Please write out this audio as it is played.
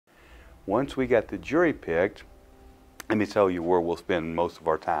Once we got the jury picked, let me tell you where we'll spend most of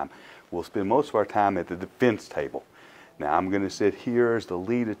our time. We'll spend most of our time at the defense table. Now I'm going to sit here as the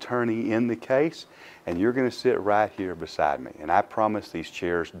lead attorney in the case, and you're going to sit right here beside me. And I promise these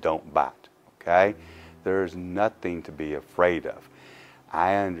chairs don't bite, okay? There's nothing to be afraid of.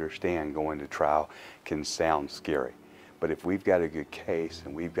 I understand going to trial can sound scary, but if we've got a good case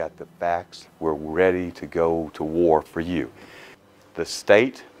and we've got the facts, we're ready to go to war for you. The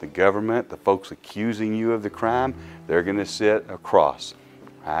state, the government, the folks accusing you of the crime, they're going to sit across,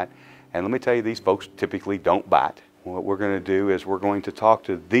 right? And let me tell you, these folks typically don't bite. What we're going to do is we're going to talk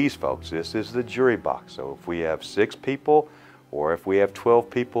to these folks. This is the jury box. So if we have 6 people or if we have 12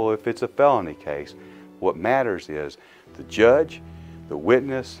 people, if it's a felony case, what matters is the judge, the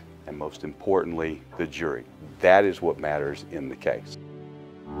witness, and most importantly, the jury. That is what matters in the case.